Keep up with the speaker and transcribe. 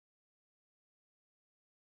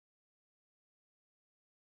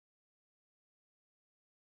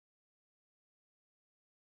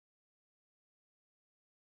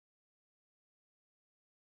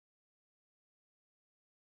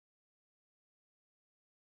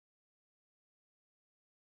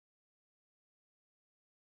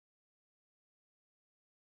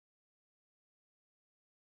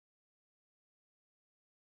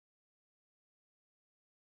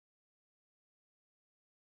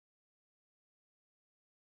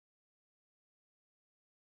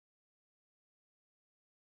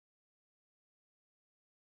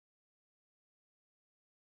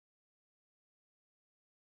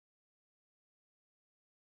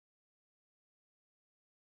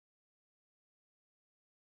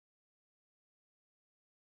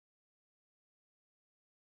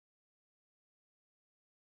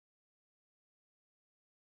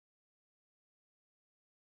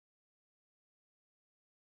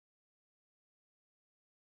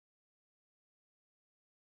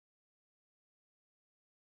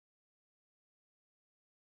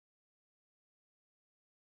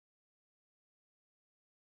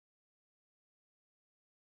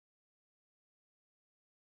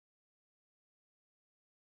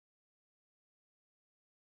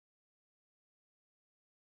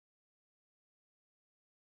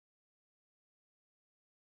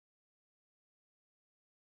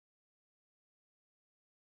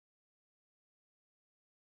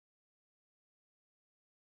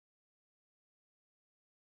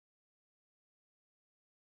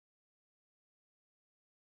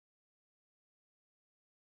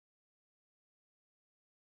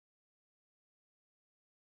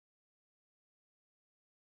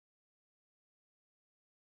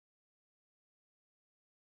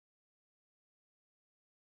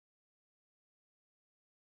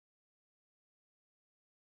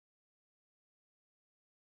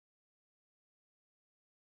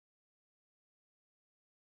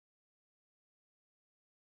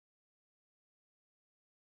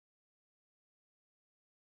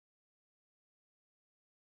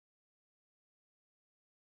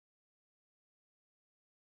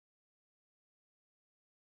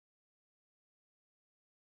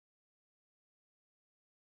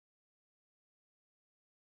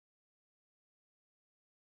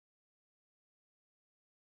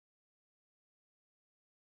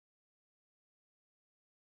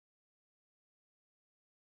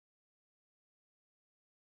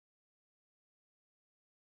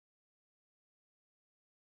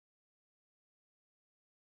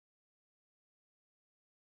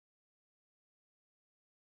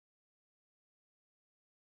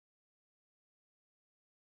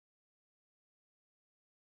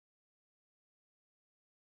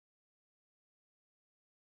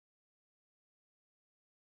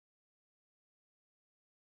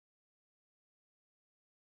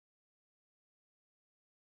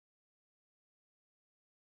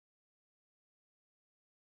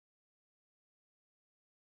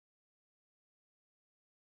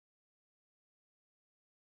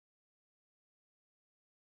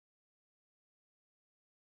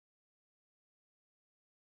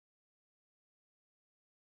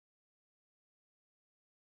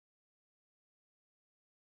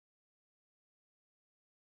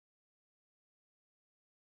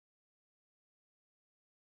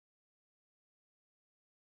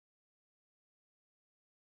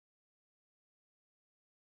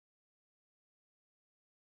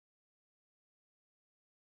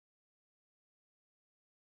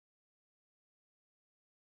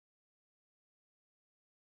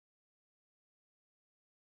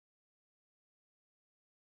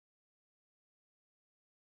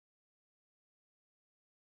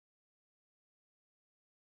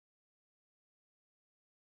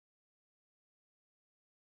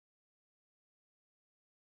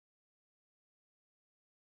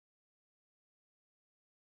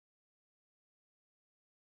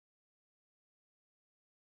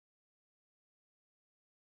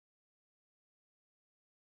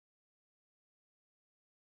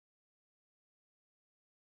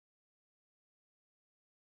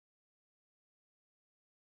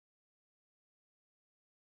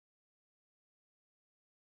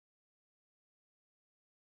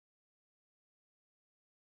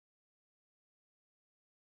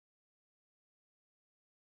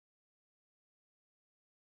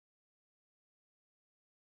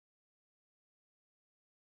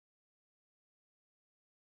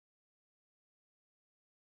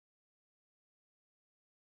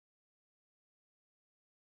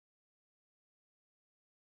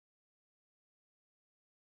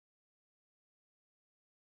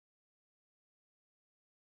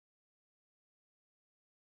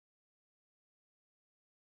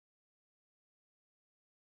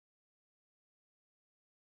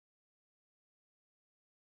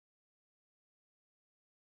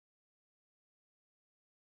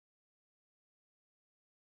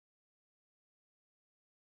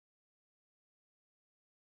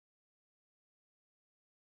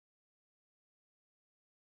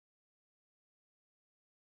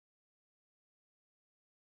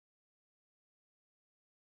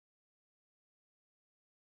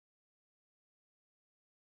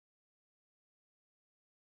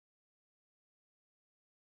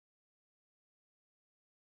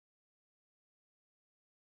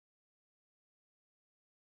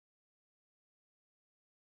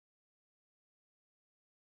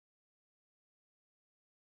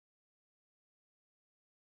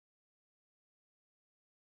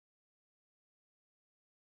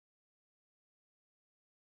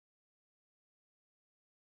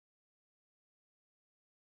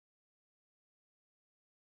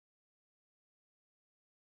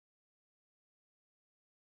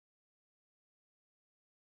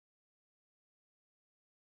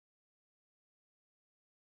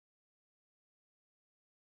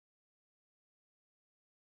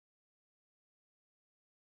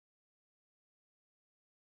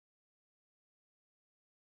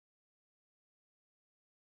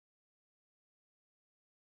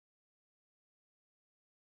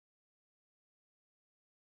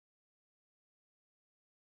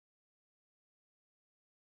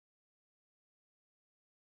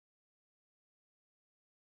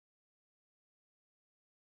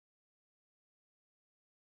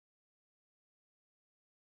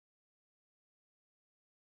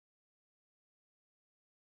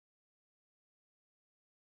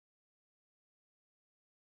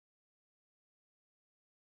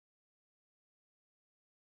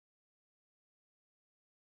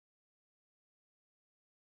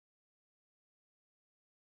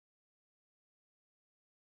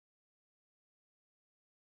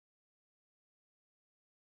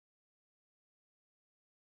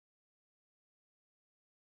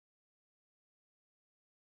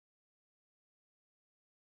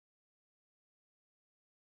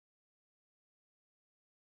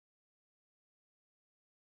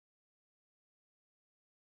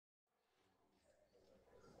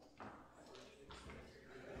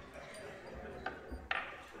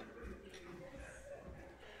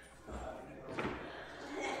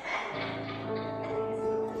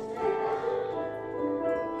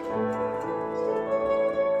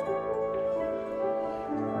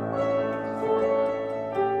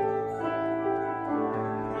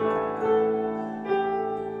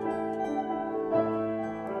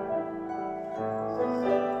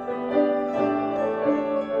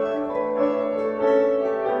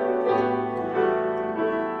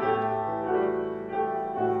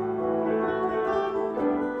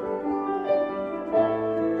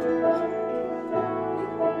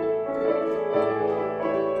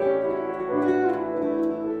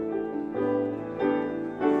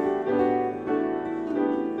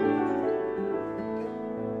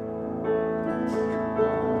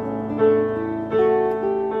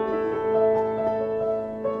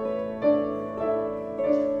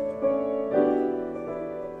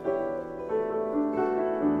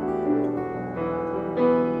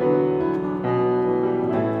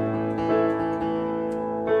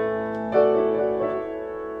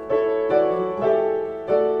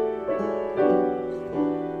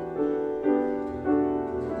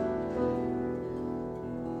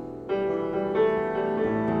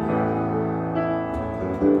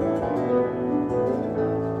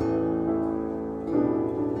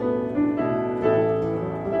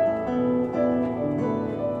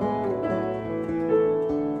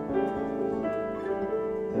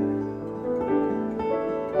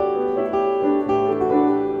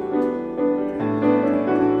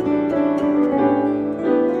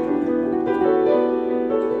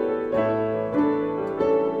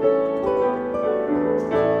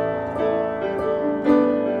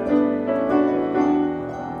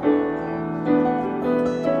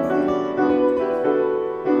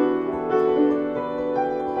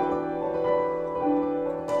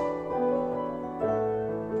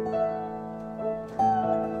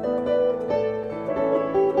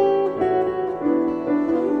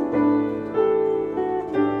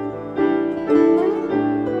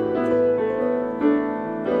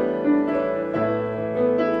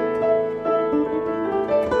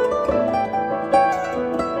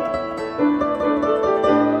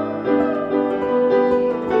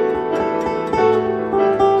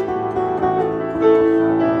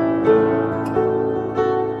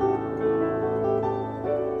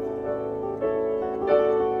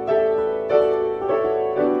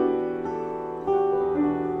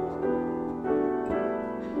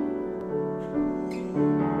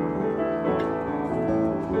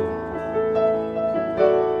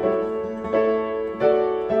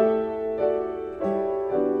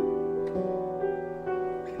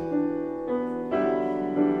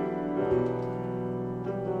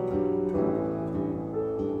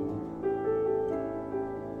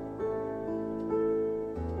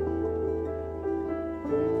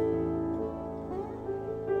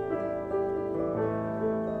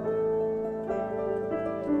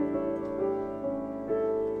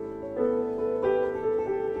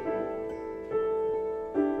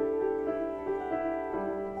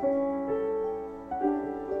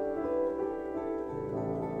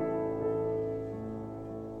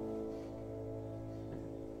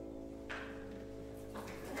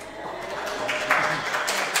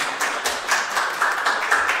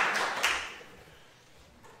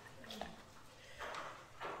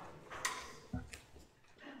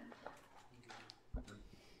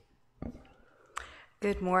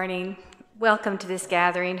Good morning. Welcome to this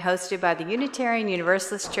gathering hosted by the Unitarian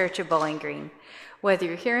Universalist Church of Bowling Green. Whether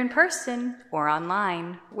you're here in person or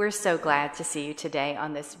online, we're so glad to see you today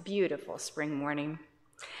on this beautiful spring morning.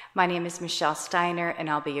 My name is Michelle Steiner, and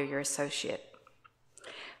I'll be your associate.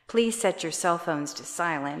 Please set your cell phones to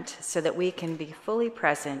silent so that we can be fully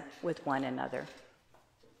present with one another.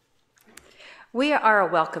 We are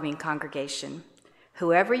a welcoming congregation.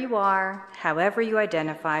 Whoever you are, however you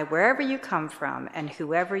identify, wherever you come from, and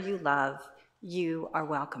whoever you love, you are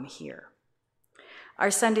welcome here. Our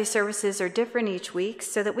Sunday services are different each week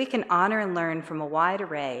so that we can honor and learn from a wide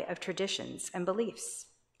array of traditions and beliefs.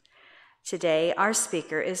 Today, our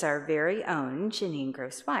speaker is our very own Janeen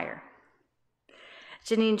Grohsmeyer.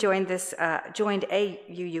 Janeen joined a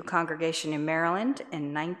UU congregation in Maryland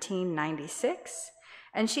in 1996,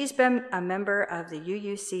 and she's been a member of the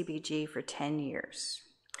UUCBG for 10 years.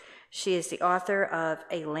 She is the author of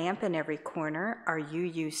A Lamp in Every Corner, our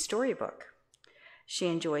UU storybook. She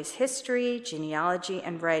enjoys history, genealogy,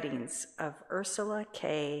 and writings of Ursula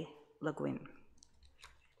K. Le Guin.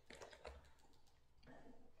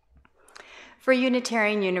 For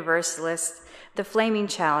Unitarian Universalists, the flaming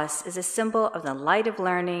chalice is a symbol of the light of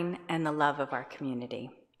learning and the love of our community.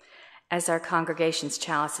 As our congregation's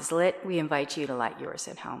chalice is lit, we invite you to light yours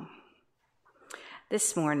at home.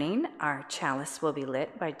 This morning, our chalice will be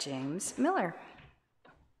lit by James Miller.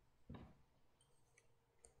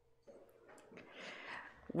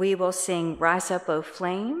 We will sing Rise Up, O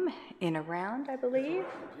Flame in a round, I believe.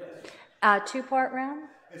 Yes. Two-part round?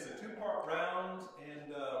 It's a two-part round,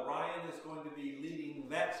 and Ryan is going to be leading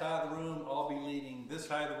that side of the room. I'll be leading this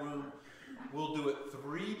side of the room. We'll do it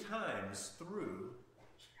 3 times through.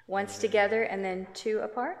 Once together and then 2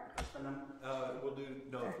 apart? We'll do,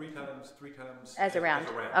 3 times. As a round.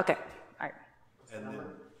 Okay, all right. And then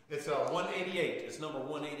it's 188. It's number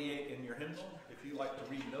 188 in your hymnal. If you like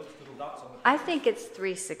to read notes, little dots on the page. I think it's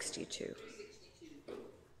 362.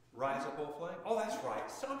 Rise Up, O Flame? Oh, that's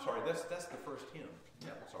right. So, I'm sorry, that's the first hymn.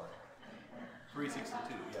 Yeah, sorry.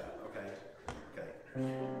 362, yeah, okay.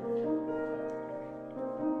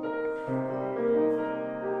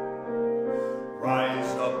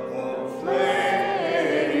 Rise up, O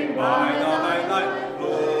flame, by the high light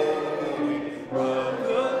glowing,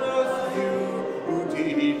 brother's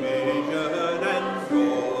beauty, vision, and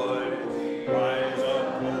joy. Rise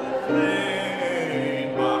up, O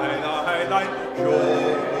flame, by the high light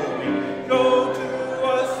showing, show to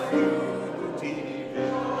us beauty,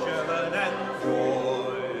 vision, and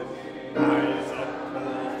joy. Rise up, O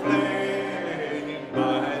flame,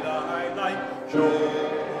 by the high light showing.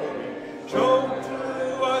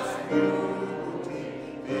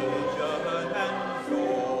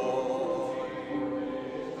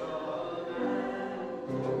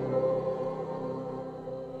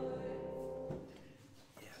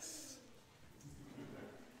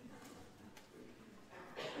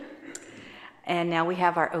 And now we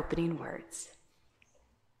have our opening words.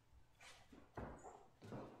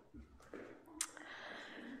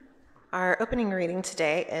 Our opening reading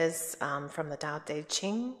today is from the Tao Te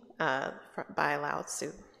Ching by Lao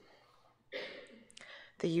Tzu.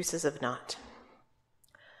 The uses of not.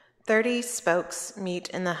 30 spokes meet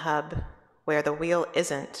in the hub. Where the wheel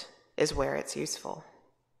isn't is where it's useful.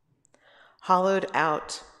 Hollowed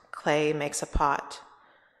out clay makes a pot.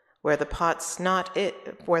 Where the pot's not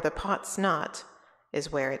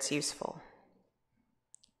is where it's useful.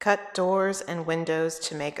 Cut doors and windows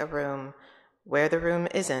to make a room. Where the room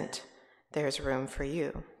isn't, there's room for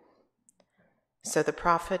you. So the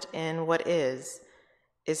profit in what is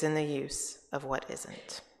in the use of what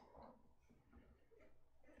isn't.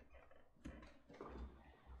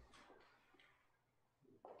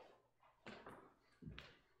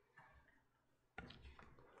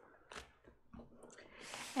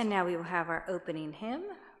 And now we will have our opening hymn,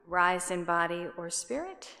 Rise in Body or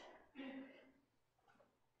Spirit.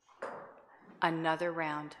 Another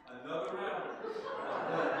round. Another round.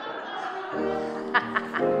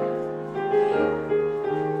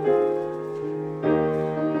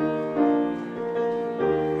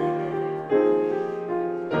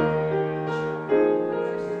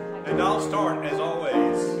 And I'll start as always.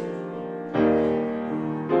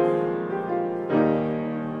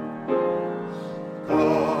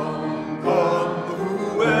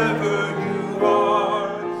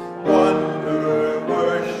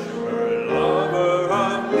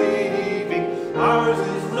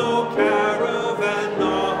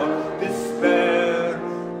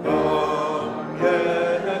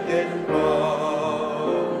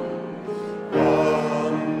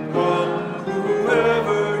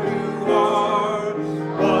 Whoever you are,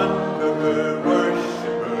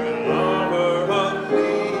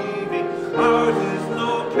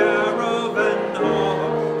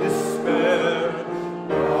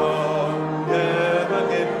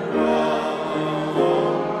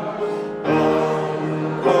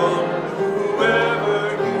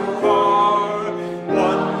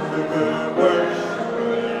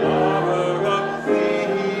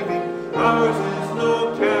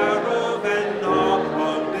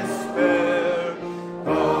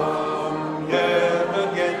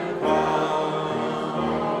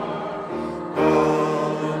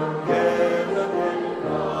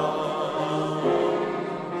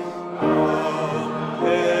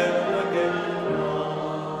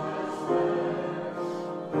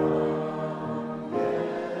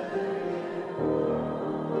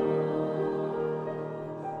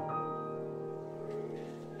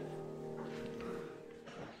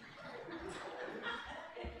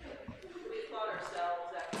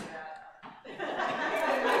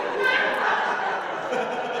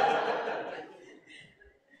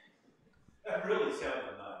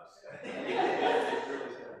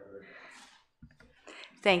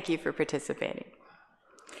 Thank you for participating.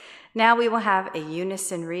 Now we will have a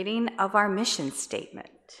unison reading of our mission statement.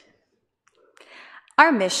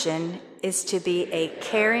 Our mission is to be a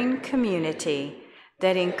caring community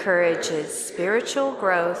that encourages spiritual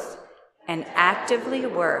growth and actively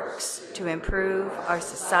works to improve our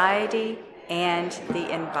society and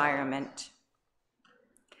the environment.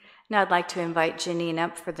 Now I'd like to invite Janeen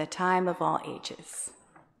up for the time of all ages.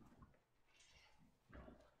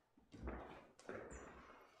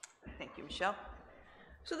 Thank you, Michelle.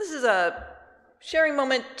 So this is a sharing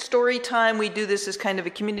moment, story time. We do this as kind of a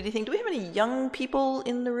community thing. Do we have any young people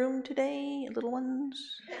in the room today? Little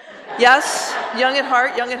ones? Yes? Young at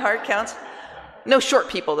heart counts. No short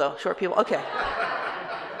people, though. Short people, okay.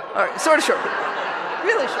 All right, sort of short people.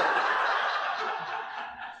 Really short.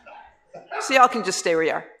 So y'all can just stay where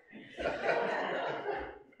you are.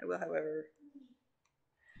 I will, however.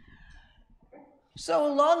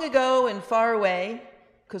 So long ago and far away,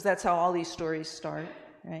 because that's how all these stories start,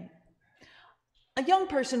 right? A young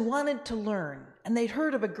person wanted to learn, and they'd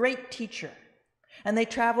heard of a great teacher. And they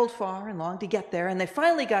traveled far and long to get there, and they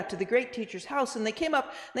finally got to the great teacher's house, and they came up,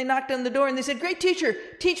 and they knocked on the door, and they said, "Great teacher,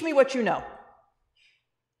 teach me what you know."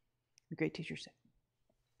 The great teacher said,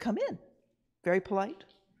 "Come in." Very polite.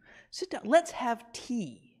 "Sit down. Let's have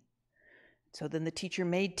tea." So then the teacher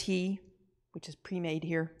made tea, which is pre-made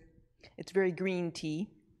here. It's very green tea.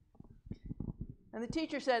 And the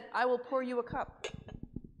teacher said, "I will pour you a cup."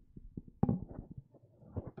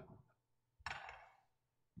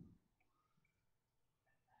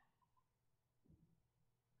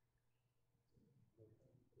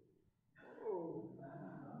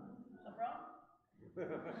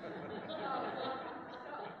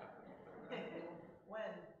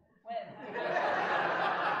 When?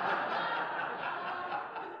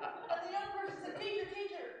 And the young person said,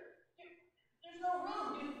 "Teacher, there's no room.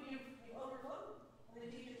 You overlooked." And the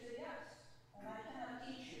teacher said, "Yes, and I cannot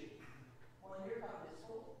teach you when your cup is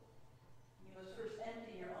full. You must first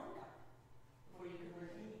empty your own cup before you can learn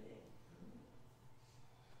anything."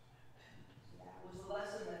 So that was the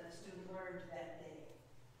lesson that the student learned that day.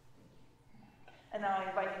 And now I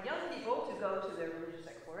invite the young people to go to their religious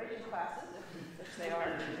exploration classes, which they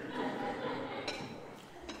are.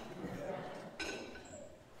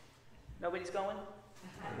 Nobody's going?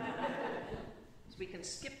 So we can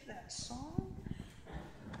skip that song.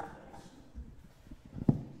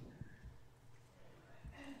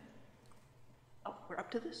 Oh, we're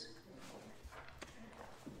up to this?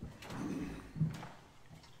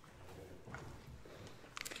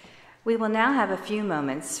 We will now have a few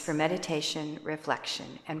moments for meditation,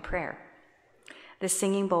 reflection, and prayer. The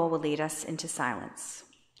singing bowl will lead us into silence.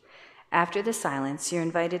 After the silence, you're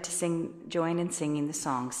invited to join in singing the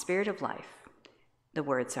song Spirit of Life. The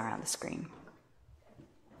words are on the screen.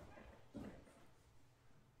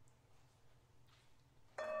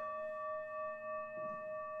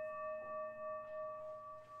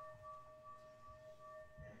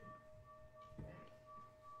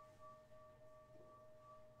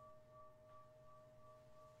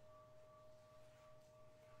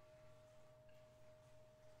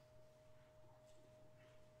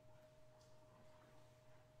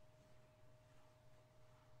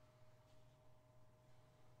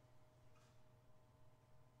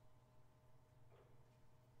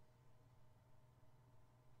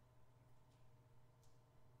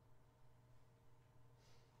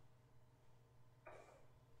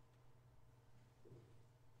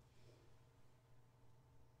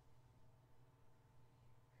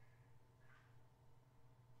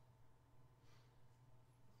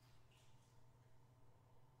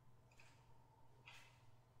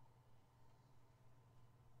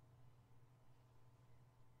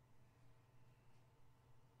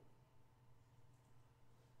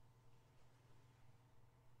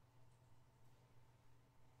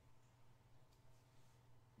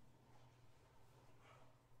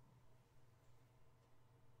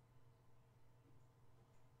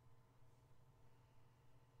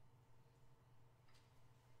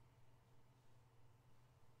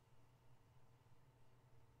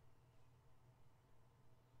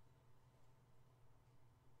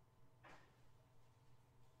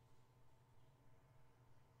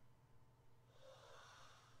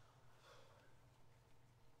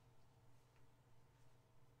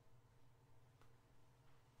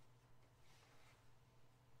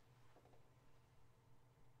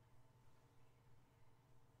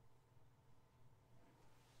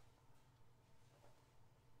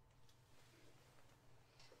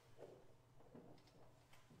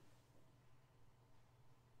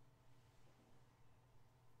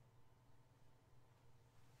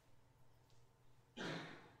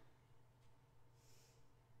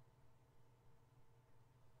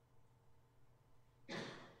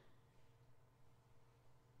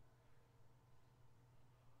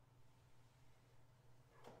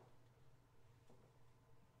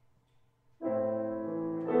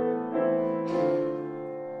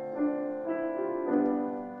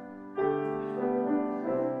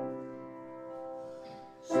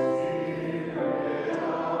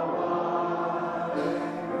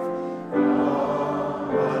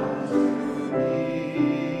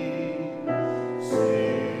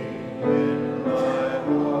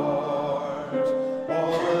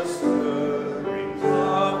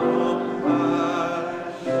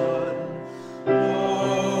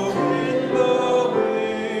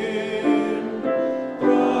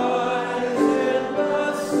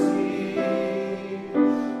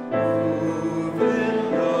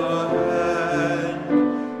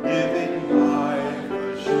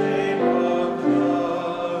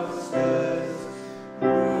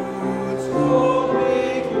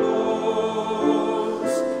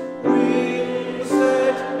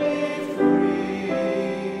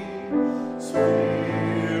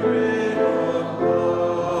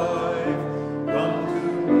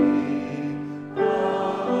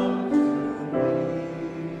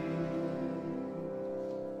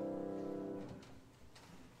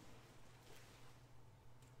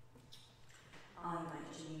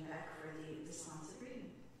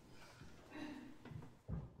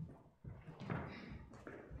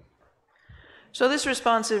 So this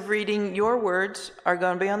responsive reading, your words are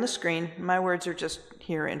going to be on the screen. My words are just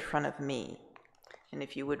here in front of me. And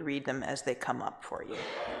if you would read them as they come up for you.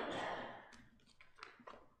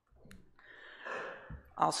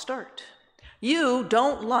 I'll start. You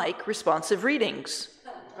don't like responsive readings.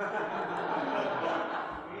 We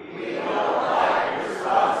don't like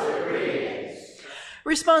responsive readings.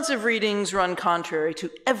 Responsive readings run contrary to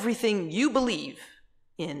everything you believe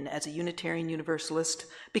in as a Unitarian Universalist,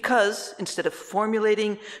 because instead of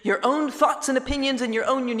formulating your own thoughts and opinions in your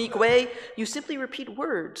own unique way, you simply repeat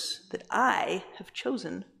words that I have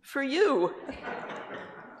chosen for you.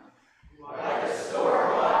 Like a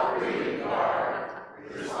store-bought reading card,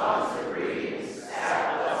 responsive readings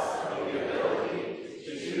have us the ability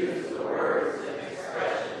to choose the words and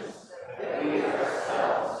expressions that we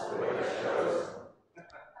ourselves would have chosen.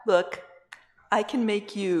 Look, I can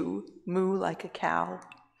make you moo like a cow.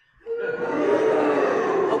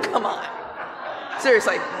 Oh, come on.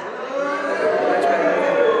 Seriously.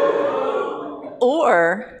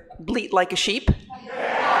 Or bleat like a sheep.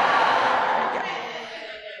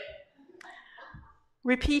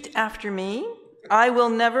 Repeat after me. I will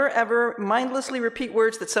never, ever mindlessly repeat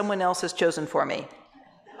words that someone else has chosen for me.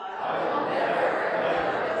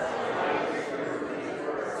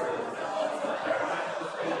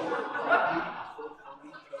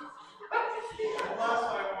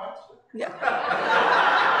 Yeah.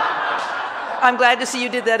 I'm glad to see you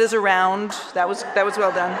did that as a round. That was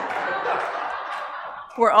well done.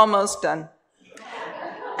 We're almost done.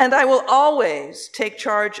 And I will always take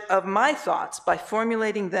charge of my thoughts by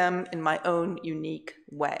formulating them in my own unique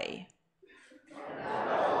way.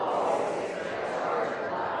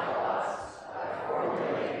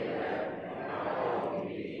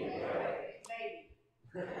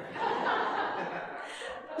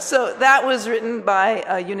 So that was written by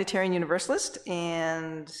a Unitarian Universalist,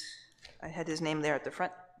 and I had his name there at the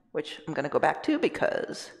front, which I'm going to go back to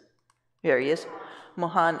because here he is,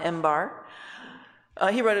 Mohan Embar.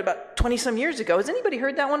 He wrote it about 20-some years ago. Has anybody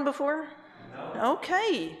heard that one before? No.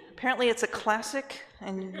 Okay. Apparently it's a classic,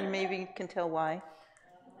 and you maybe can tell why.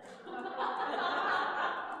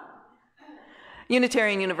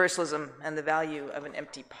 Unitarian Universalism and the value of an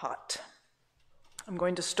empty pot. I'm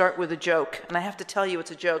going to start with a joke, and I have to tell you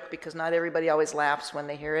it's a joke because not everybody always laughs when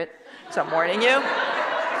they hear it, so I'm warning you.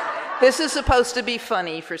 This is supposed to be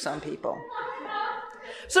funny for some people.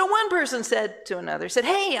 So one person said to another,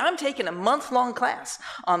 hey, I'm taking a month-long class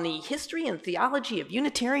on the history and theology of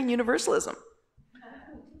Unitarian Universalism.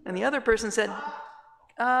 And the other person said,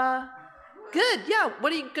 good, yeah,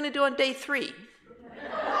 what are you going to do on day 3?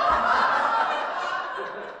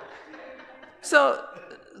 So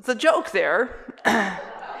the joke there,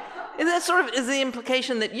 and that sort of is the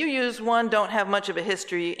implication that you don't have much of a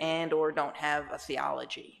history and or don't have a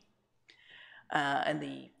theology. And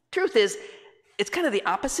the truth is, it's kind of the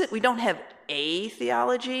opposite. We don't have a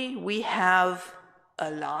theology. We have a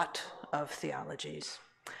lot of theologies.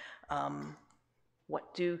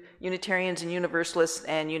 What do Unitarians and Universalists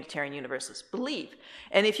and Unitarian Universalists believe?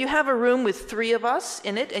 And if you have a room with 3 of us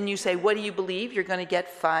in it and you say, what do you believe? You're going to get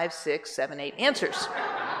 5, 6, 7, 8 answers.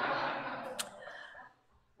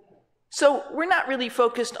 So we're not really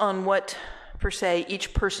focused on what, per se,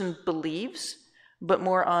 each person believes, but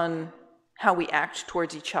more on how we act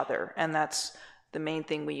towards each other. And that's the main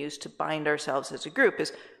thing we use to bind ourselves as a group,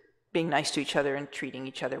 is being nice to each other and treating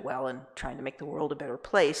each other well and trying to make the world a better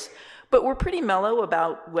place. But we're pretty mellow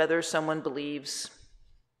about whether someone believes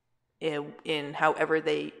in however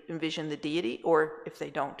they envision the deity, or if they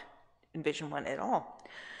don't envision one at all.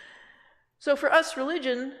 So for us,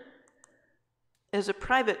 religion is a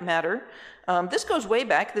private matter. This goes way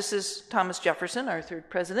back. This is Thomas Jefferson, our 3rd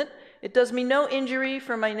president. It does me no injury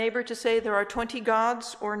for my neighbor to say there are 20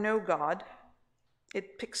 gods or no God.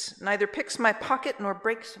 It neither picks my pocket nor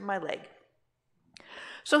breaks my leg.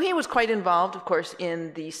 So he was quite involved, of course,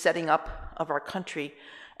 in the setting up of our country.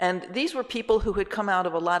 And these were people who had come out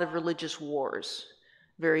of a lot of religious wars,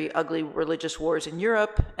 very ugly religious wars in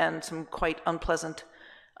Europe, and some quite unpleasant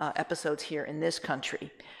episodes here in this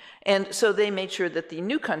country. And so they made sure that the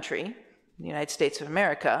new country, the United States of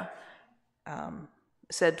America,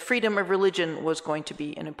 said freedom of religion was going to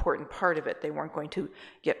be an important part of it. They weren't going to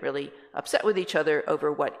get really upset with each other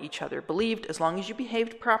over what each other believed. As long as you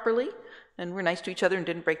behaved properly and were nice to each other and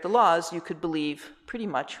didn't break the laws, you could believe pretty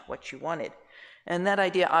much what you wanted. And that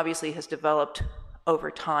idea obviously has developed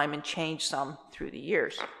over time and changed some through the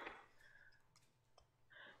years.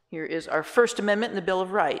 Here is our First Amendment in the Bill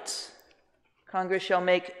of Rights. Congress shall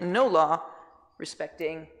make no law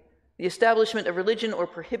respecting the establishment of religion or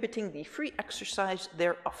prohibiting the free exercise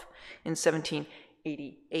thereof. In 17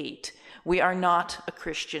 1788. We are not a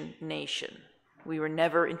Christian nation. We were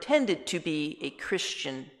never intended to be a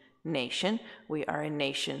Christian nation. We are a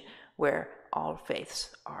nation where all faiths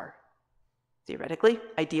are theoretically,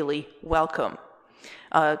 ideally welcome.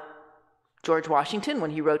 George Washington,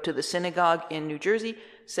 when he wrote to the synagogue in New Jersey,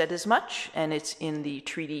 said as much, and it's in the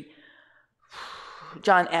treaty,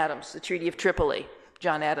 John Adams, the Treaty of Tripoli.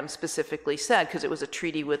 John Adams specifically said, because it was a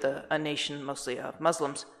treaty with a nation mostly of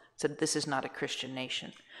Muslims, said this is not a Christian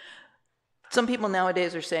nation. Some people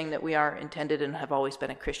nowadays are saying that we are intended and have always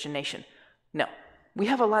been a Christian nation. No, we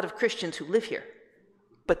have a lot of Christians who live here,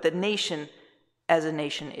 but the nation as a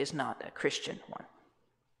nation is not a Christian one.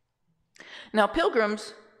 Now,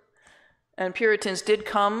 pilgrims and Puritans did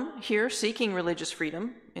come here seeking religious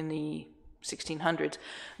freedom in the 1600s.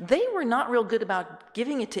 They were not real good about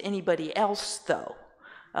giving it to anybody else, though.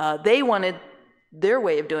 They wanted their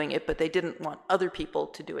way of doing it, but they didn't want other people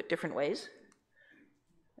to do it different ways.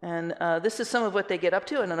 And this is some of what they get up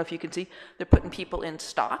to. I don't know if you can see. They're putting people in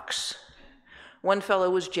stocks. One fellow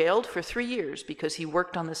was jailed for 3 years because he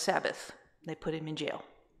worked on the Sabbath. They put him in jail.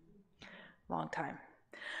 Long time.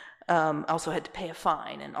 Also had to pay a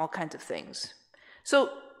fine and all kinds of things. So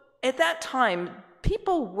at that time,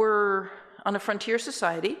 people were on a frontier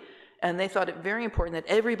society, and they thought it very important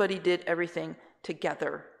that everybody did everything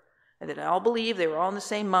together, and that they all believed, they were all in the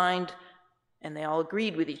same mind, and they all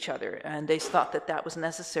agreed with each other, and they thought that that was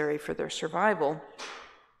necessary for their survival.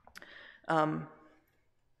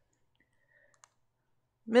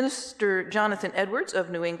 Minister Jonathan Edwards of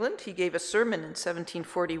New England, he gave a sermon in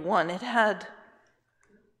 1741. It had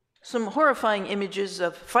some horrifying images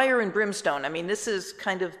of fire and brimstone. I mean, this is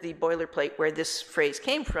kind of the boilerplate where this phrase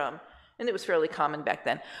came from, and it was fairly common back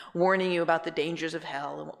then, warning you about the dangers of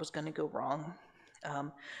hell and what was going to go wrong.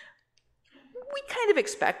 We kind of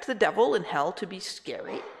expect the devil and hell to be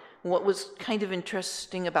scary. What was kind of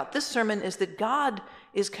interesting about this sermon is that God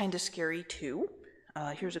is kind of scary too.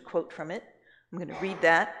 Here's a quote from it. I'm going to read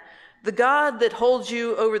that. "The God that holds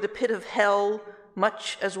you over the pit of hell,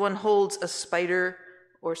 much as one holds a spider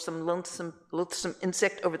or some loathsome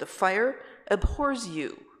insect over the fire, abhors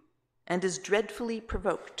you and is dreadfully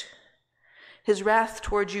provoked. His wrath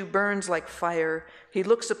towards you burns like fire. He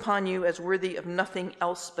looks upon you as worthy of nothing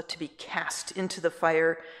else but to be cast into the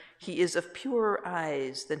fire. He is of purer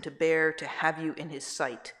eyes than to bear to have you in his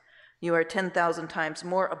sight. You are 10,000 times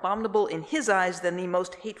more abominable in his eyes than the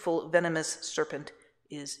most hateful, venomous serpent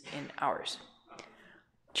is in ours."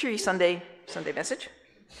 Cheery Sunday message.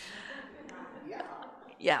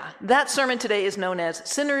 Yeah, that sermon today is known as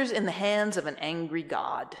 "Sinners in the Hands of an Angry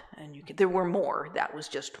God." And there were more. That was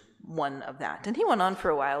just one of that. And he went on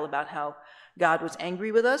for a while about how God was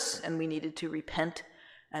angry with us and we needed to repent,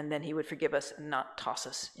 and then he would forgive us and not toss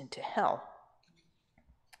us into hell.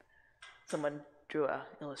 Someone drew an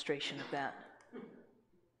illustration of that.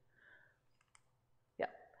 Yeah.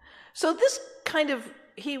 So this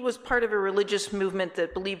he was part of a religious movement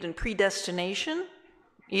that believed in predestination.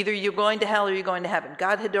 Either you're going to hell or you're going to heaven.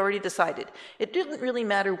 God had already decided. It didn't really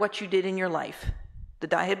matter what you did in your life. The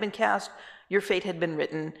die had been cast, your fate had been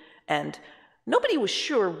written, and nobody was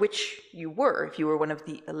sure which you were, if you were one of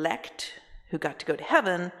the elect who got to go to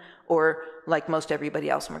heaven, or like most everybody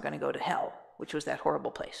else, we're going to go to hell, which was that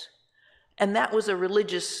horrible place. And that was a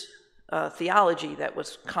religious theology that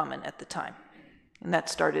was common at the time. And that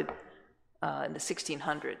started in the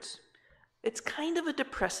 1600s. It's kind of a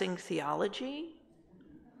depressing theology,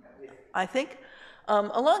 I think.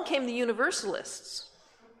 Along came the Universalists,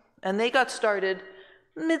 and they got started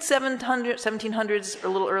mid-1700s, a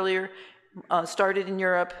little earlier, started in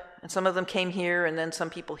Europe, and some of them came here, and then some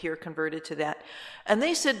people here converted to that. And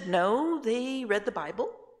they said no, they read the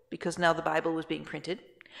Bible, because now the Bible was being printed,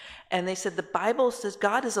 and they said the Bible says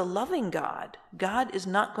God is a loving God. God is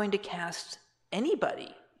not going to cast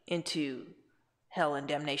anybody into hell and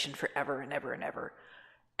damnation forever and ever and ever.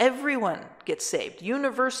 Everyone gets saved,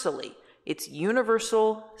 universally. It's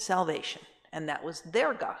universal salvation. And that was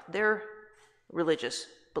their God, their religious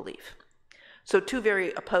belief. So two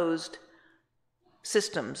very opposed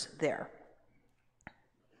systems there.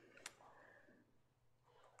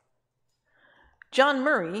 John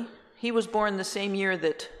Murray, he was born the same year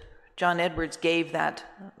that John Edwards gave that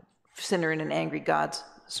Sinner in an Angry God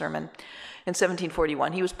sermon in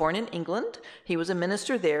 1741. He was born in England. He was a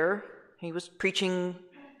minister there. He was preaching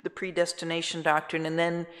the predestination doctrine, and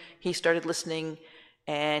then he started listening,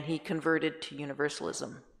 and he converted to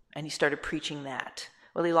Universalism, and he started preaching that.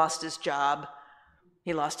 Well, he lost his job,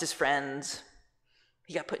 he lost his friends,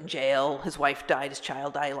 he got put in jail, his wife died, his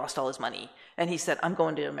child died, he lost all his money, and he said, I'm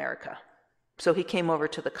going to America. So he came over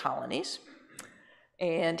to the colonies,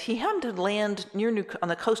 And he happened to land on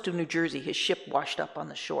the coast of New Jersey. His ship washed up on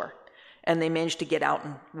the shore. And they managed to get out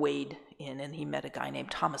and wade in, and he met a guy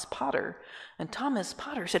named Thomas Potter. And Thomas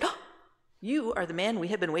Potter said, "Oh, you are the man we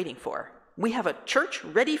have been waiting for. We have a church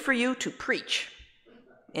ready for you to preach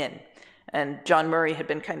in." And John Murray had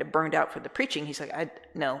been kind of burned out for the preaching. He's like,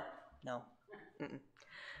 no. Mm-mm.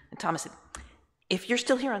 And Thomas said, "If you're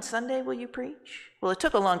still here on Sunday, will you preach?" Well, it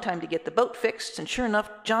took a long time to get the boat fixed, and sure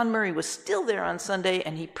enough, John Murray was still there on Sunday,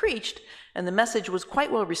 and he preached, and the message was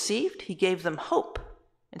quite well received. He gave them hope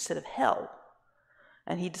instead of hell.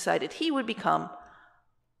 And he decided he would become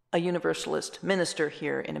a Universalist minister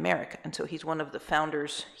here in America. And so he's one of the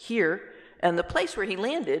founders here. And the place where he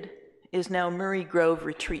landed is now Murray Grove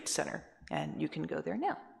Retreat Center. And you can go there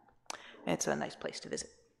now. It's a nice place to visit.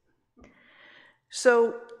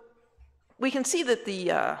 So we can see that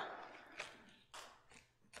the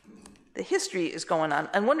history is going on.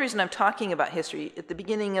 And one reason I'm talking about history, at the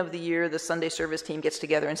beginning of the year, the Sunday service team gets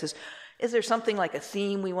together and says, is there something like a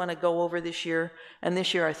theme we want to go over this year? And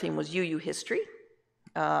this year our theme was UU history.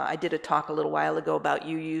 I did a talk a little while ago about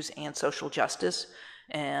UUs and social justice,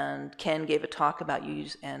 and Ken gave a talk about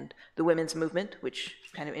UUs and the women's movement, which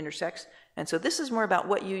kind of intersects. And so this is more about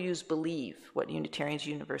what UUs believe, what Unitarians,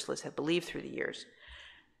 Universalists have believed through the years.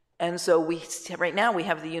 And so right now we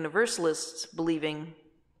have the Universalists believing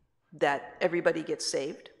that everybody gets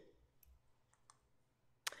saved.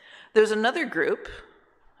 There's another group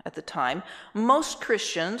at the time. Most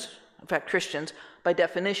Christians, in fact Christians by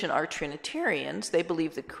definition, are Trinitarians. They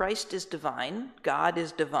believe that Christ is divine, God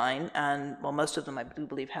is divine, and well, most of them I do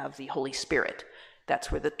believe have the Holy Spirit.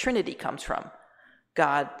 That's where the Trinity comes from.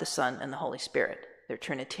 God, the Son, and the Holy Spirit. They're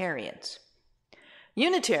Trinitarians.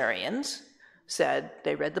 Unitarians said,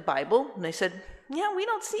 they read the Bible, and they said, yeah, we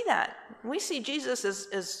don't see that. We see Jesus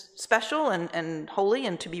as special and holy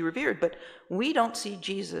and to be revered, but we don't see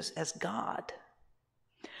Jesus as God.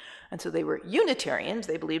 And so they were Unitarians.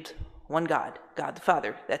 They believed one God, God the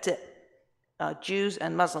Father. That's it. Jews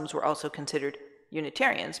and Muslims were also considered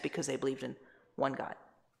Unitarians because they believed in one God.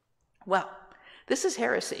 Well, this is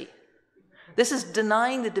heresy. This is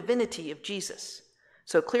denying the divinity of Jesus.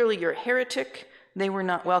 So clearly you're a heretic. They were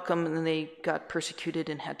not welcome, and then they got persecuted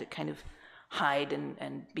and had to kind of hide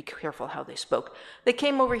and be careful how they spoke. They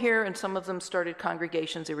came over here, and some of them started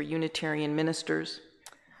congregations. They were Unitarian ministers.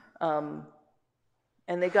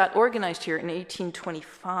 And they got organized here in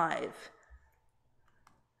 1825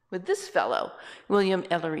 with this fellow, William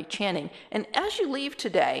Ellery Channing. And as you leave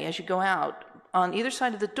today, as you go out, on either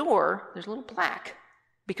side of the door, there's a little plaque,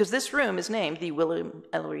 because this room is named the William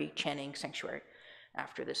Ellery Channing Sanctuary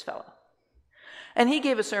after this fellow. And he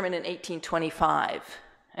gave a sermon in 1825,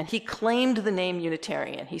 and he claimed the name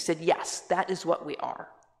Unitarian. He said, yes, that is what we are.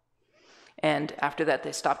 And after that,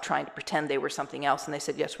 they stopped trying to pretend they were something else, and they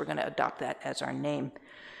said, yes, we're going to adopt that as our name.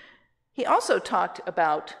 He also talked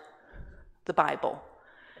about the Bible,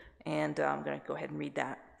 and I'm going to go ahead and read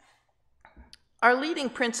that. Our leading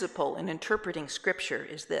principle in interpreting Scripture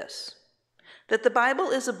is this, that the Bible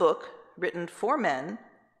is a book written for men,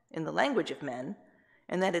 in the language of men,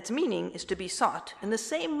 and that its meaning is to be sought in the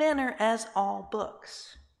same manner as all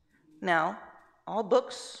books. Now, all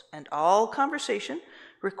books and all conversation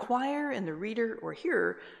require in the reader or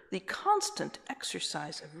hearer the constant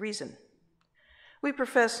exercise of reason. We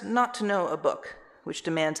profess not to know a book which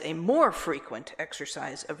demands a more frequent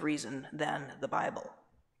exercise of reason than the Bible.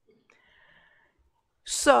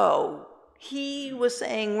 So he was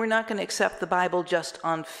saying we're not going to accept the Bible just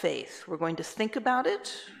on faith. We're going to think about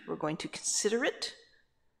it. We're going to consider it.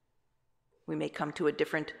 We may come to a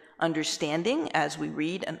different understanding as we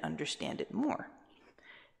read and understand it more.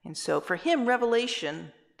 And so for him,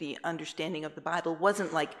 revelation, the understanding of the Bible,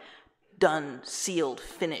 wasn't like done, sealed,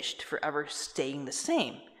 finished, forever staying the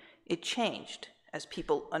same. It changed as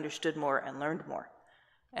people understood more and learned more.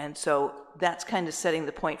 And so that's kind of setting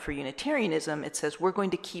the point for Unitarianism. It says we're going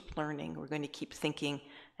to keep learning, we're going to keep thinking,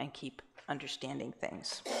 and keep understanding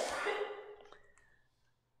things.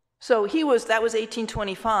 So that was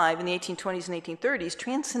 1825. In the 1820s and 1830s,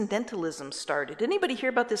 Transcendentalism started. Did anybody hear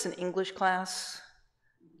about this in English class?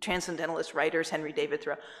 Transcendentalist writers, Henry David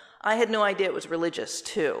Thoreau. I had no idea it was religious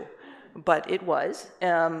too, but it was.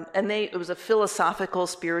 It was a philosophical,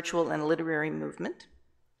 spiritual, and literary movement.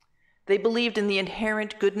 They believed in the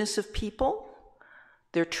inherent goodness of people,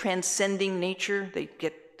 their transcending nature. They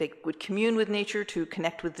would commune with nature to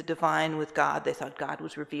connect with the divine, with God. They thought God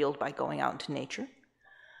was revealed by going out into nature.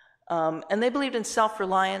 And they believed in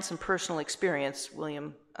self-reliance and personal experience.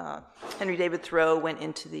 Henry David Thoreau went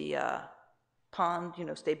into the pond,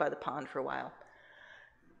 stayed by the pond for a while.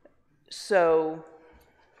 So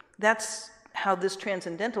that's how this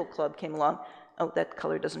transcendental club came along. Oh, that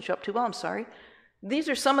color doesn't show up too well, I'm sorry. These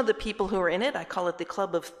are some of the people who are in it. I call it the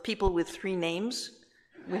club of people with 3 names.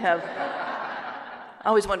 We have, I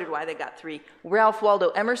always wondered why they got 3. Ralph Waldo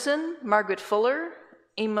Emerson, Margaret Fuller,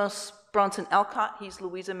 Amos Bronson Alcott, he's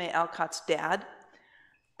Louisa May Alcott's dad,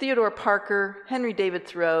 Theodore Parker, Henry David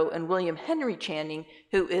Thoreau, and William Henry Channing,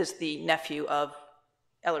 who is the nephew of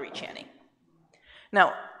Ellery Channing.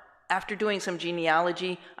 Now, after doing some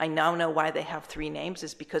genealogy, I now know why they have 3 names.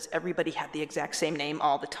 Is because everybody had the exact same name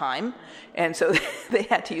all the time, and so they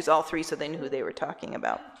had to use all 3 so they knew who they were talking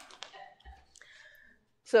about.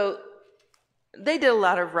 So they did a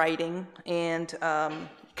lot of writing and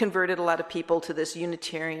converted a lot of people to this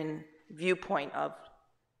Unitarian viewpoint of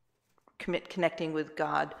connecting with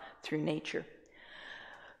God through nature.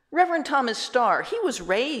 Reverend Thomas Starr, he was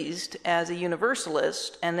raised as a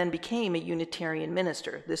Universalist and then became a Unitarian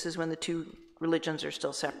minister. This is when the 2 religions are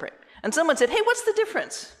still separate. And someone said, hey, what's the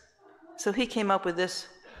difference? So he came up with this,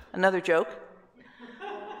 another joke.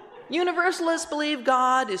 Universalists believe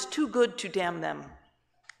God is too good to damn them.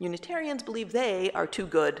 Unitarians believe they are too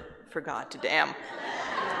good for God to damn.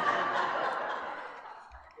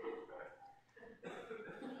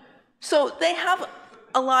 So they have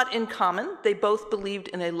a lot in common. They both believed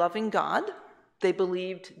in a loving God. They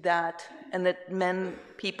believed that, and that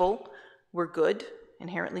people were good,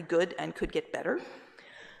 inherently good, and could get better.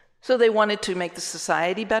 So they wanted to make the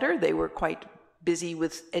society better. They were quite busy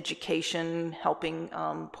with education, helping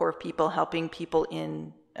poor people, helping people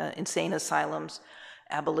in insane asylums,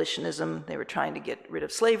 abolitionism. They were trying to get rid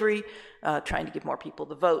of slavery, trying to give more people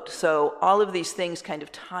the vote. So all of these things kind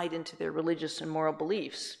of tied into their religious and moral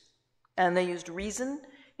beliefs. And they used reason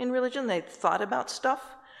in religion. They thought about stuff.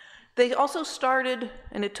 They also started,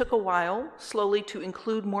 and it took a while, slowly to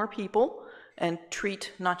include more people and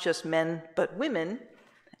treat not just men but women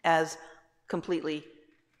as completely,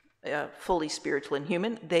 fully spiritual and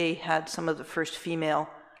human. They had some of the first female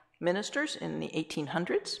ministers in the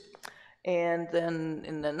 1800s. And then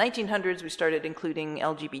in the 1900s, we started including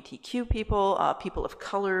LGBTQ people, people of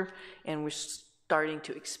color, and we're starting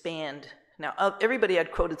to expand. Now, everybody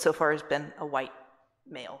I'd quoted so far has been a white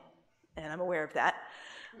male, and I'm aware of that.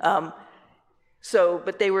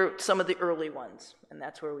 But they were some of the early ones, and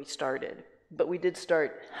that's where we started. But we did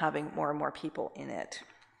start having more and more people in it.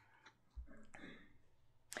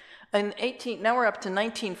 Now we're up to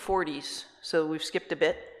 1940s, so we've skipped a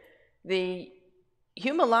bit. The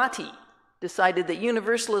Humilati decided that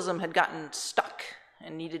Universalism had gotten stuck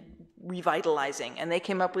and needed revitalizing, and they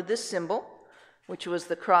came up with this symbol, which was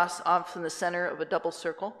the cross off in the center of a double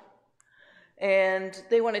circle. And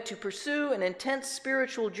they wanted to pursue an intense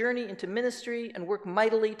spiritual journey into ministry and work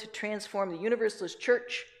mightily to transform the Universalist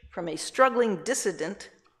Church from a struggling dissident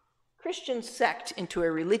Christian sect into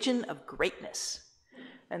a religion of greatness.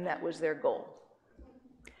 And that was their goal.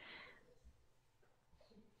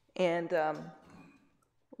 And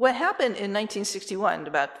what happened in 1961,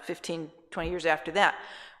 about 15, 20 years after that,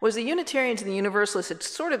 was the Unitarians and the Universalists had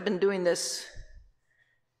sort of been doing this.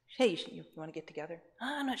 Hey, you want to get together?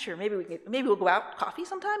 I'm not sure. Maybe we'll go out, coffee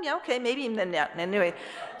sometime? Yeah, okay, maybe. And then, yeah. Anyway,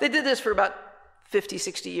 they did this for about 50,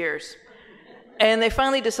 60 years. And they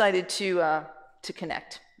finally decided to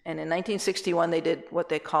connect. And in 1961, they did what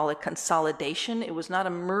they call a consolidation. It was not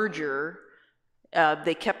a merger.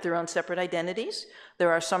 They kept their own separate identities.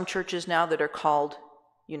 There are some churches now that are called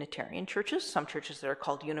Unitarian churches, some churches that are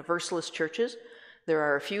called Universalist churches. There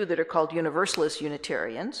are a few that are called Universalist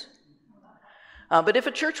Unitarians. But if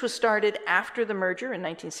a church was started after the merger in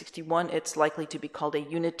 1961, it's likely to be called a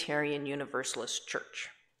Unitarian Universalist church.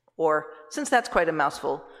 Or, since that's quite a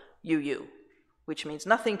mouthful, UU, which means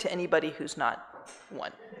nothing to anybody who's not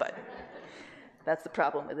one, but that's the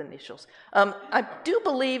problem with initials. I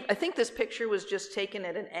think this picture was just taken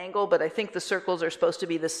at an angle, but I think the circles are supposed to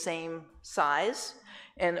be the same size.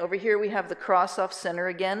 And over here we have the cross off center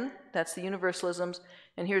again, that's the Universalisms,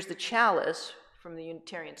 and here's the chalice from the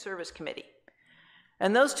Unitarian Service Committee.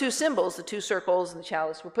 And those 2 symbols, the 2 circles and the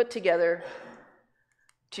chalice, were put together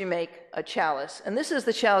to make a chalice. And this is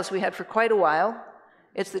the chalice we had for quite a while.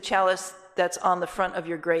 It's the chalice that's on the front of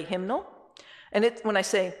your gray hymnal. And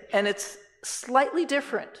it's slightly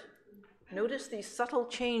different. Notice these subtle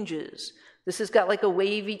changes. This has got like a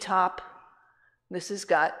wavy top. This has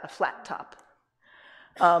got a flat top.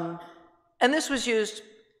 And this was used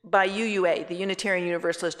by UUA, the Unitarian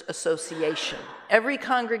Universalist Association. Every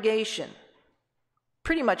congregation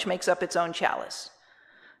pretty much makes up its own chalice,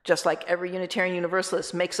 just like every Unitarian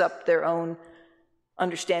Universalist makes up their own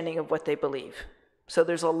understanding of what they believe. So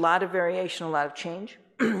there's a lot of variation, a lot of change.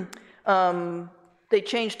 They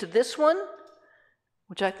changed to this one,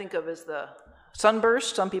 which I think of as the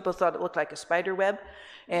sunburst. Some people thought it looked like a spider web.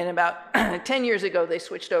 And about 10 years ago, they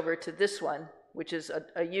switched over to this one, which is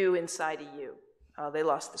a U inside a U. They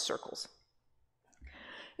lost the circles.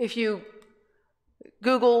 If you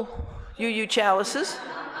Google UU chalices,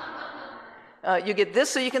 you get this,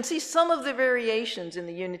 so you can see some of the variations in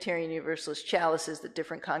the Unitarian Universalist chalices that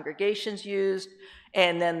different congregations used,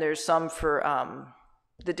 and then there's some for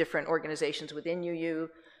the different organizations within UU.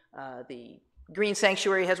 The Green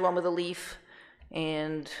Sanctuary has one with a leaf,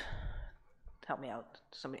 and help me out,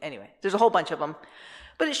 somebody. Anyway, there's a whole bunch of them.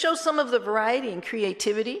 But it shows some of the variety and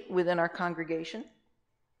creativity within our congregation.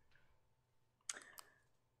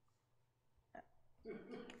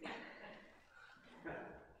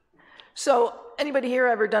 So, anybody here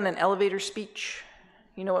ever done an elevator speech?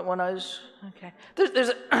 You know what one is? Okay.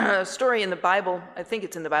 There's a story in the Bible. I think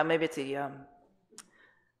it's in the Bible. Maybe it's the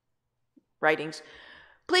writings.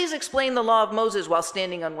 Please explain the law of Moses while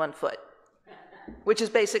standing on one foot, which is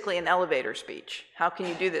basically an elevator speech. How can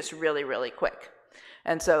you do this really, really quick?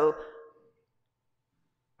 And so,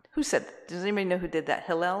 who said that? Does anybody know who did that?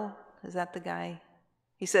 Hillel? Is that the guy?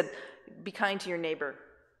 He said, be kind to your neighbor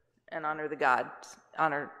and honor the God,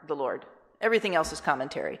 honor the Lord. Everything else is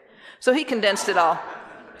commentary. So he condensed it all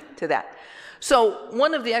to that. So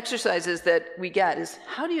one of the exercises that we get is,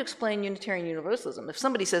 how do you explain Unitarian Universalism? If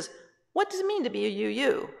somebody says, what does it mean to be a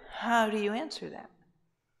UU? How do you answer that?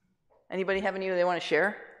 Anybody have any they want to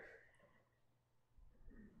share?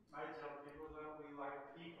 I tell people that we like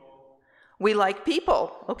people. We like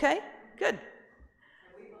people. Okay, good.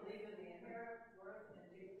 We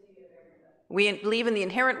believe in the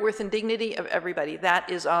inherent worth and dignity of everybody.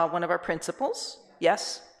 That is one of our principles.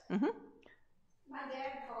 Yes? Mm-hmm. My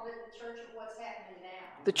dad called it the church of what's happening now.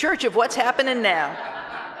 The church of what's happening now.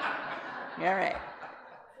 All right.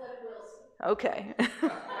 Flip Wilson. Okay.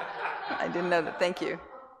 I didn't know that. Thank you.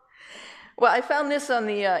 Well, I found this on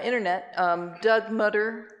the internet. Doug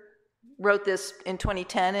Mutter wrote this in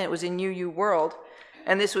 2010, and it was in UU World.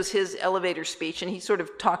 And this was his elevator speech, and he sort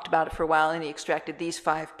of talked about it for a while, and he extracted these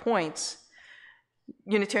 5 points.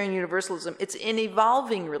 Unitarian Universalism, it's an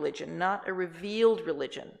evolving religion, not a revealed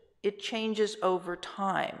religion. It changes over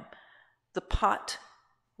time. The pot,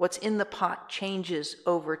 what's in the pot changes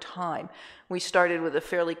over time. We started with a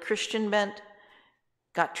fairly Christian bent,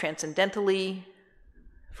 got transcendentally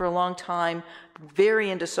for a long time,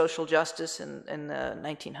 very into social justice in the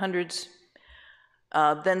 1900s.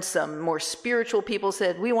 Then some more spiritual people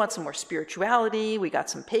said, we want some more spirituality. We got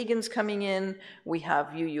some pagans coming in. We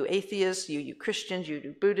have UU atheists, UU Christians,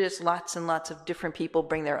 UU Buddhists, lots and lots of different people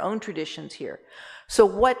bring their own traditions here. So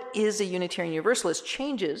what is a Unitarian Universalist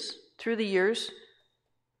changes through the years,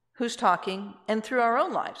 who's talking, and through our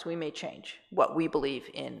own lives. We may change what we believe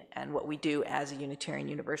in and what we do as a Unitarian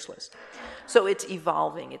Universalist. So it's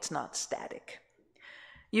evolving, it's not static.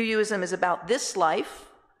 UUism is about this life,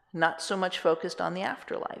 not so much focused on the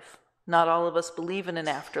afterlife. Not all of us believe in an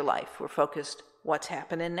afterlife. We're focused, what's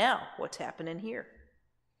happening now? What's happening here?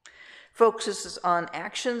 Focuses on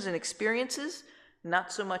actions and experiences,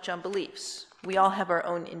 not so much on beliefs. We all have our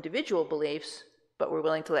own individual beliefs, but we're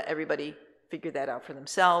willing to let everybody figure that out for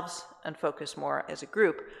themselves and focus more as a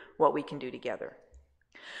group what we can do together.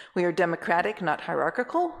 We are democratic, not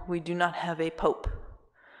hierarchical. We do not have a pope.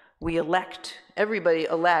 We elect, everybody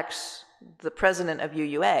elects the president of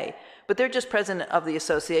UUA, but they're just president of the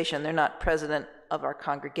association. They're not president of our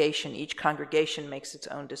congregation. Each congregation makes its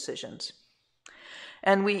own decisions.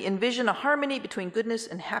 And we envision a harmony between goodness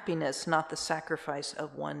and happiness, not the sacrifice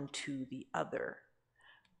of one to the other.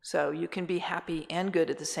 So you can be happy and good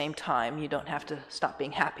at the same time. You don't have to stop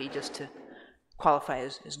being happy just to qualify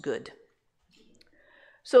as good.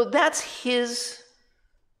 So that's his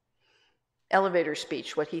elevator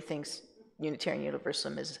speech, what he thinks Unitarian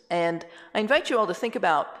Universalism is. And I invite you all to think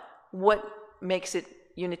about what makes it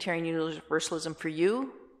Unitarian Universalism for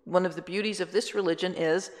you. One of the beauties of this religion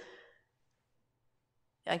is,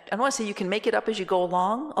 I don't want to say you can make it up as you go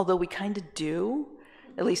along, although we kind of do.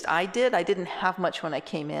 At least I did. I didn't have much when I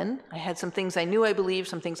came in. I had some things I knew I believed,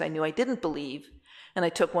 some things I knew I didn't believe. And I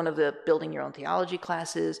took one of the Building Your Own Theology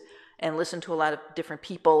classes and listened to a lot of different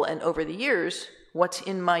people. And over the years, what's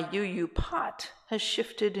in my UU pot has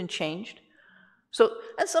shifted and changed. So,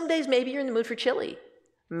 and some days maybe you're in the mood for chili.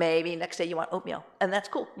 Maybe next day you want oatmeal, and that's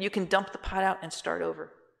cool. You can dump the pot out and start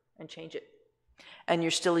over and change it. And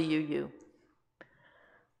you're still a UU.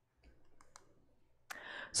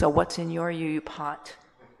 So what's in your UU pot?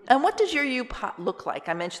 And what does your UU pot look like?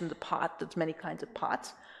 I mentioned the pot. There's many kinds of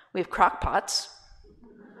pots. We have crock pots,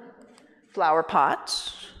 flower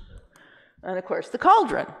pots, and of course the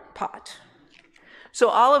cauldron pot. So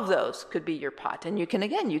all of those could be your pot. And you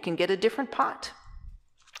can get a different pot.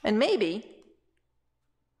 And maybe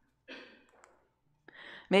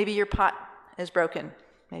your pot is broken.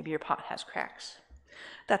 Maybe your pot has cracks.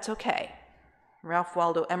 That's okay. Ralph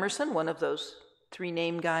Waldo Emerson, one of those 3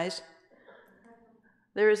 name guys,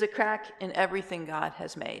 there is a crack in everything God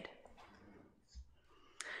has made.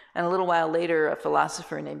 And a little while later, a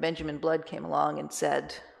philosopher named Benjamin Blood came along and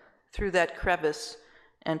said, through that crevice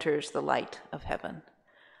enters the light of heaven.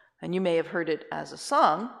 And you may have heard it as a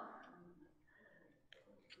song.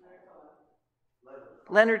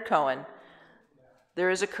 Leonard Cohen. There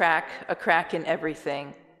is a crack in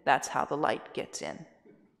everything. That's how the light gets in.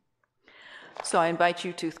 So I invite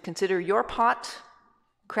you to consider your pot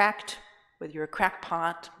cracked, whether you're a cracked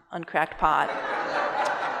pot, uncracked pot.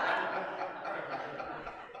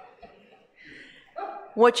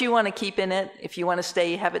 What you want to keep in it, if you want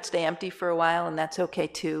to have it stay empty for a while, and that's okay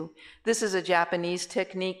too. This is a Japanese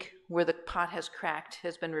technique where the pot has cracked,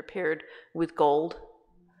 has been repaired with gold.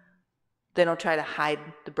 They don't try to hide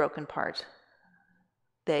the broken part.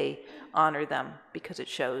 They honor them because it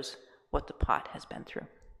shows what the pot has been through.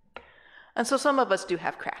 And so some of us do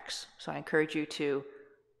have cracks. So I encourage you to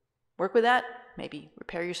work with that, maybe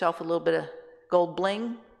repair yourself a little bit of gold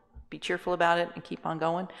bling, be cheerful about it, and keep on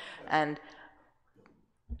going. And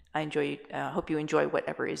I hope you enjoy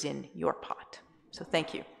whatever is in your pot. So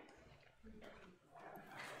thank you.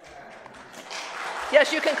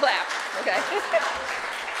 Yes, you can clap. Okay.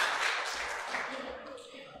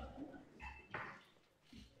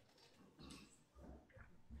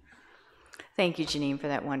 Thank you, Janeen, for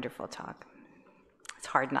that wonderful talk. It's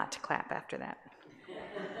hard not to clap after that.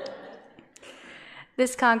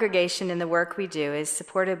 This congregation and the work we do is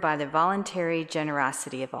supported by the voluntary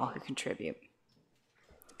generosity of all who contribute.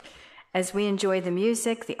 As we enjoy the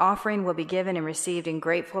music, the offering will be given and received in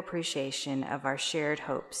grateful appreciation of our shared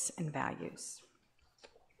hopes and values.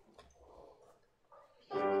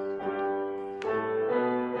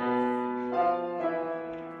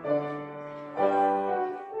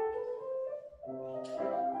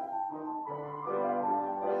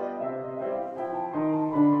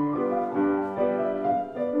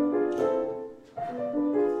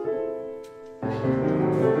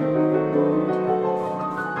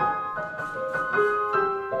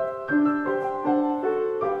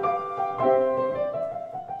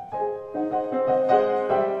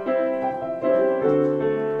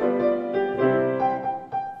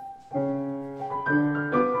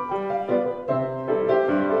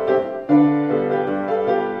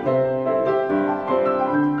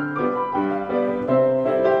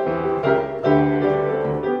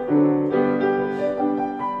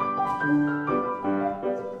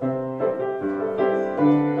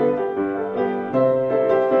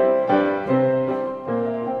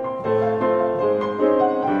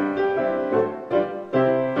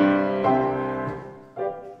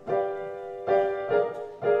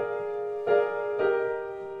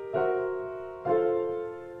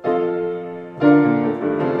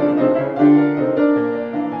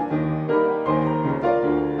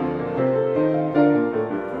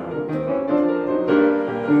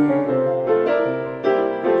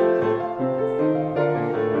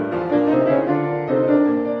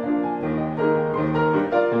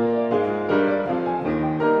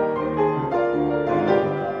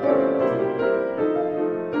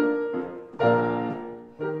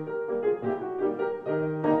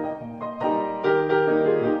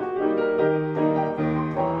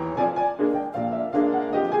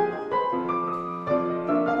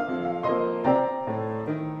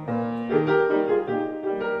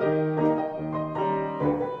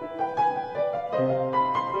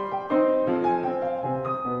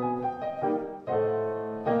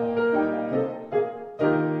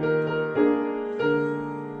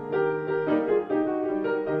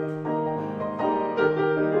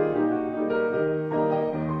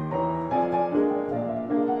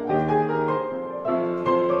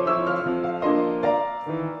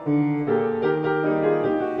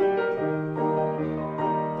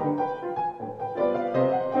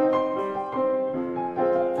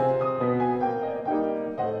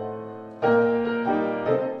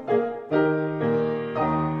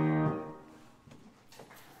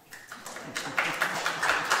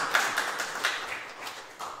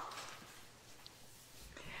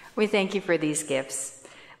 We thank you for these gifts.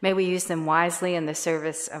 May we use them wisely in the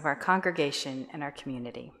service of our congregation and our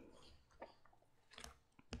community.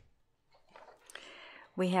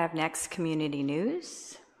 We have next community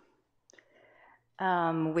news.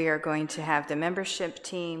 We are going to have the membership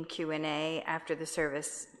team Q&A after the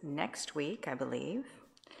service next week, I believe.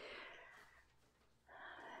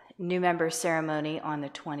 New member ceremony on the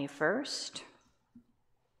 21st.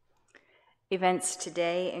 Events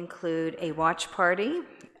today include a watch party,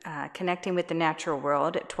 connecting with the natural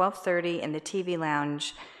world at 12:30 in the TV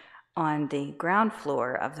lounge on the ground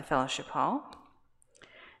floor of the fellowship hall.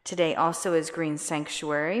 Today also is Green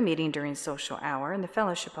Sanctuary, meeting during social hour in the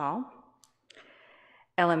fellowship hall.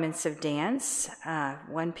 Elements of Dance,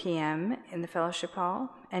 1 p.m. in the fellowship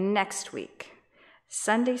hall. And next week,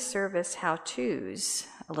 Sunday service how-tos,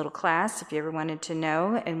 a little class if you ever wanted to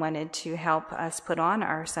know and wanted to help us put on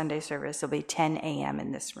our Sunday service. It'll be 10 a.m.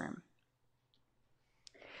 in this room.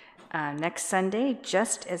 Next Sunday,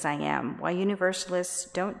 Just As I Am, Why Universalists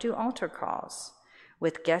Don't Do Altar Calls,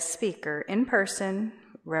 with guest speaker in person,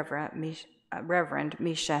 Reverend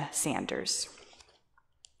Misha Sanders.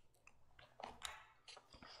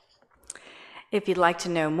 If you'd like to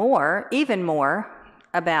know more, even more,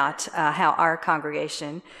 about how our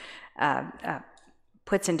congregation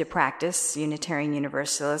puts into practice Unitarian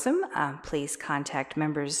Universalism, please contact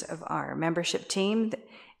members of our membership team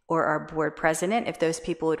or our board president, if those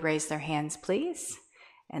people would raise their hands, please,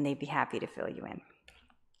 and they'd be happy to fill you in.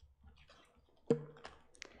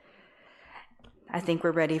 I think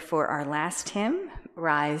we're ready for our last hymn,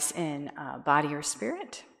 Rise in Body or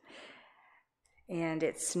Spirit. And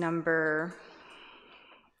it's number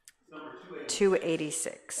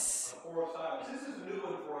 286. This is a new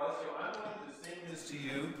one for us, so I'm going to sing this to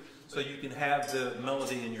you so you can have the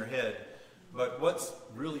melody in your head. But what's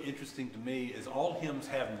really interesting to me is all hymns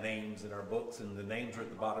have names in our books, and the names are at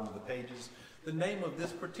the bottom of the pages. The name of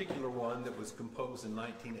this particular one that was composed in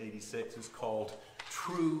 1986 is called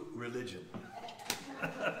True Religion.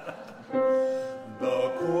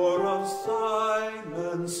 The core of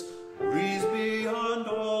silence breathes beyond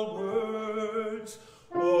all words,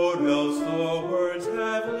 or else the words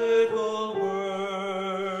have little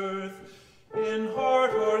worth. In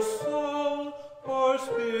heart or soul or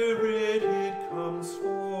spirit it comes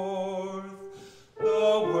forth.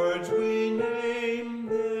 The words we name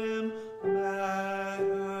them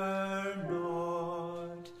matter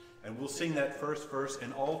not. And we'll sing that first verse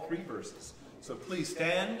and all three verses. So please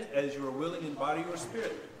stand as you are willing in body or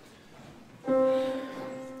spirit.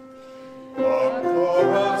 A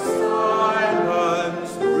core of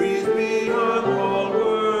silence breathes beyond all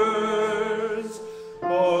words,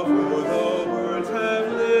 although the words have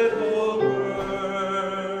little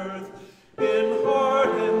worth. In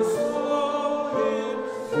heart and soul, in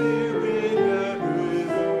spirit every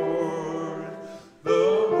word, the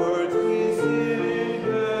words we sing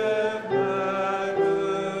have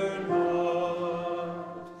mattered not.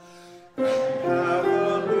 And have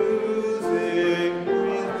the music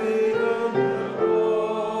breathe beyond the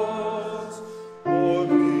walls, or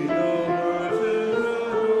be the words in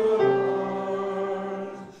our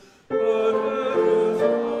hearts, but matters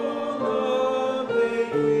all the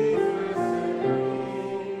pages sing,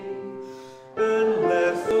 and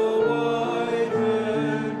let the white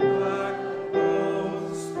and black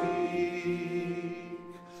bones speak.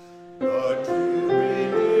 The true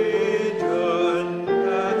religion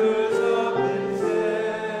gathers up in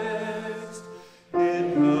text, in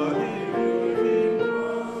honey rooted to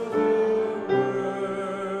the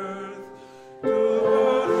earth, to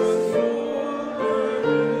heart and soul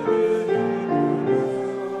rooted in love,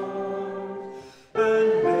 and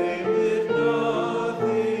name it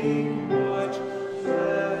nothing much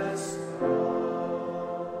less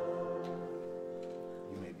love.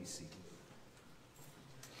 You may be seated.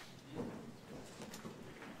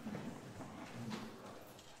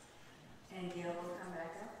 And Gail will come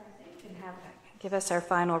back up, I think, and give us our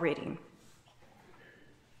final reading.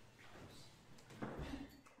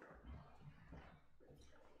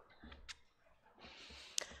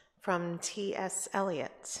 From T.S.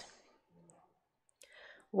 Eliot.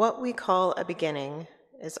 What we call a beginning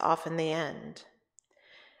is often the end,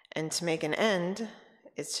 and to make an end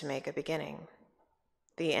is to make a beginning.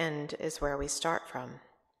 The end is where we start from.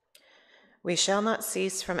 We shall not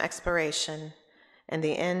cease from exploration, and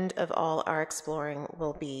the end of all our exploring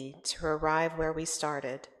will be to arrive where we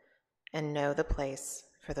started and know the place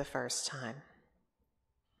for the first time.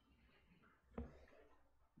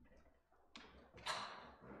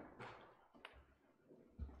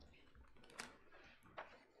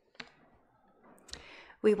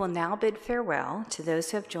 We will now bid farewell to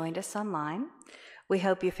those who have joined us online. We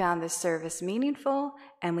hope you found this service meaningful,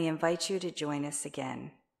 and we invite you to join us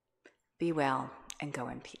again. Be well and go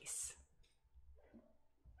in peace.